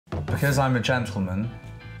Because I'm a gentleman,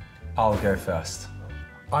 I'll go first.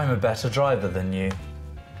 I'm a better driver than you.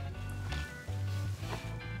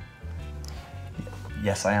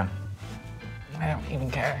 Yes, I am. I don't even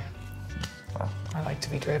care. Well. I like to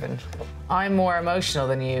be driven. I'm more emotional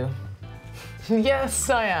than you. Yes,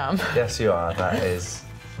 I am. Yes, you are. That is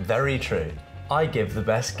very true. I give the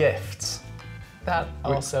best gifts. That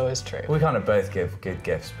also is true. We kind of both give good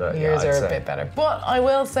gifts, but yours yeah, are a bit better. But I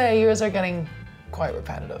will say yours are getting quite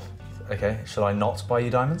repetitive. Okay, shall I not buy you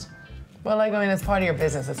diamonds? Well, like, I mean, it's part of your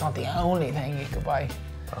business. It's not the only thing you could buy.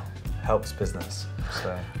 Well, helps business,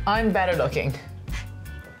 so. I'm better looking.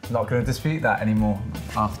 Not going to dispute that anymore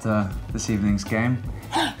after this evening's game.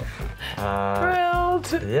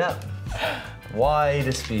 Thrilled. Yep. Why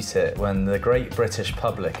dispute it when the great British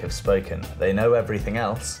public have spoken? They know everything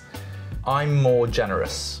else. I'm more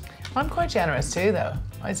generous. I'm quite generous too, though.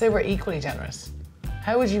 I'd say we're equally generous.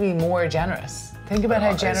 How would you be more generous? Think about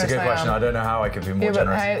how generous I am. It's a good question. I don't know how I could be more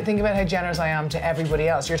generous. Think about how generous I am to everybody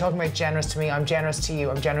else. You're talking about generous to me. I'm generous to you.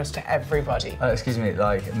 I'm generous to everybody. Excuse me.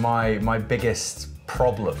 Like my biggest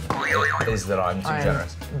problem is that I'm too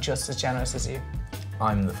generous. Just as generous as you.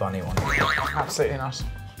 I'm the funny one. Absolutely not.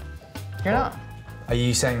 You're not. Are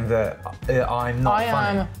you saying that I'm not funny?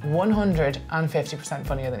 I am 150%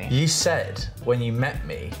 funnier than you. You said when you met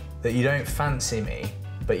me that you don't fancy me,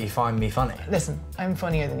 but you find me funny. Listen, I'm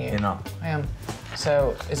funnier than you. You're not. I am.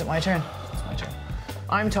 So, is it my turn? It's my turn.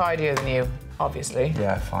 I'm tidier than you, obviously.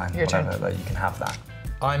 Yeah, fine. Your Whatever, turn. like, you can have that.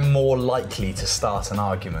 I'm more likely to start an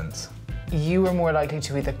argument. You are more likely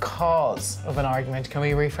to be the cause of an argument. Can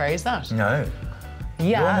we rephrase that? No.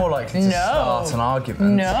 Yeah. You're more likely to start an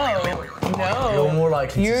argument. No. You're more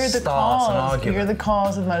likely to start an argument. You're the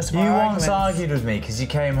cause of most of our arguments. You once argued with me because you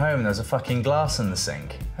came home and there was a fucking glass in the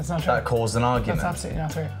sink. That's not true. That caused an argument. That's absolutely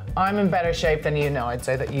not true. I'm in better shape than you. No, I'd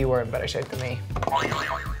say that you were in better shape than me.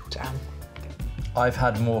 Damn. I've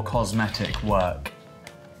had more cosmetic work.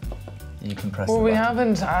 You can press the Well, we button.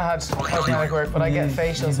 haven't had cosmetic work, but I get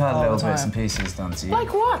facials You've had all little the time. bits and pieces done to you.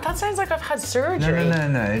 Like what? That sounds like I've had surgery.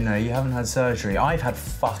 No, you haven't had surgery. I've had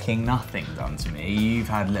fucking nothing done to me. You've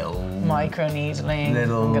had little... Micro-needling.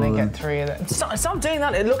 Little... I'm gonna get 3 of them. Stop doing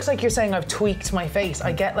that. It looks like you're saying I've tweaked my face.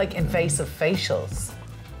 I get like invasive facials.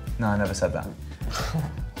 No, I never said that.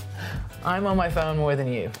 I'm on my phone more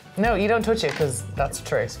than you. No, you don't touch it because that's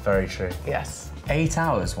true. It's very true. Yes. 8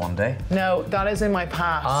 hours one day. No, that is in my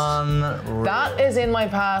past. Unreal. That is in my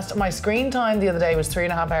past. My screen time the other day was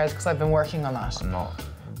 3.5 hours because I've been working on that. I'm not.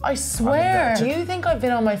 I swear. Do you think I've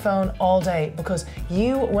been on my phone all day? Because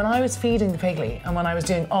you, when I was feeding the pigly and when I was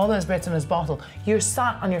doing all those bits in his bottle, you're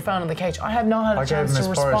sat on your phone on the couch. I have not had a chance to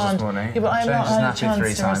respond. This morning. Yeah, but I have not had a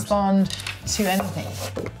chance to respond to anything.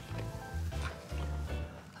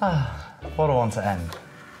 What a one to end.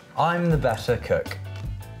 I'm the better cook.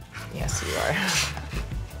 Yes, you are.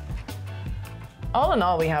 All in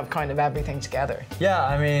all, we have kind of everything together. Yeah,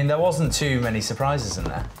 I mean, there wasn't too many surprises in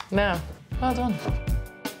there. No. Well done.